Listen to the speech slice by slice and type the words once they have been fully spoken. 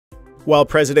While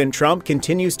President Trump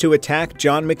continues to attack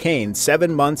John McCain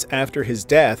 7 months after his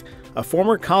death, a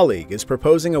former colleague is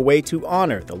proposing a way to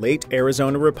honor the late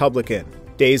Arizona Republican.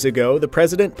 Days ago, the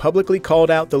president publicly called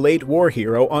out the late war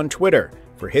hero on Twitter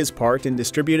for his part in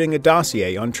distributing a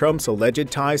dossier on Trump's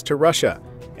alleged ties to Russia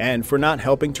and for not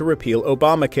helping to repeal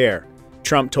Obamacare.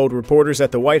 Trump told reporters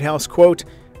at the White House, quote,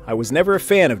 "I was never a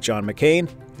fan of John McCain,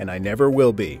 and I never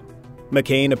will be."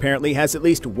 McCain apparently has at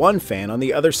least one fan on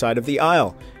the other side of the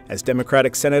aisle, as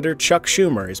Democratic Senator Chuck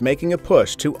Schumer is making a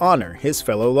push to honor his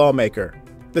fellow lawmaker.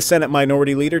 The Senate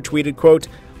Minority Leader tweeted, quote,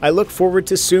 "I look forward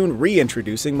to soon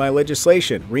reintroducing my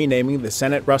legislation, renaming the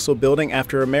Senate Russell Building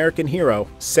after American hero,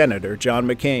 Senator John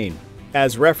McCain."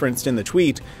 As referenced in the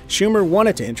tweet, Schumer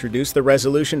wanted to introduce the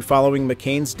resolution following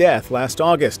McCain's death last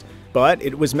August, but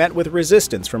it was met with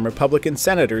resistance from Republican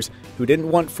senators who didn't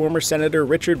want former Senator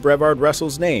Richard Brevard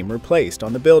Russell's name replaced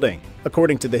on the building.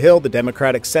 According to The Hill, the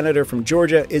Democratic senator from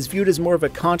Georgia is viewed as more of a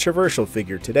controversial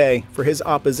figure today for his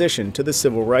opposition to the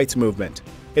civil rights movement.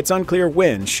 It's unclear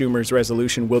when Schumer's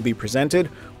resolution will be presented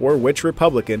or which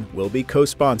Republican will be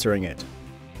co-sponsoring it.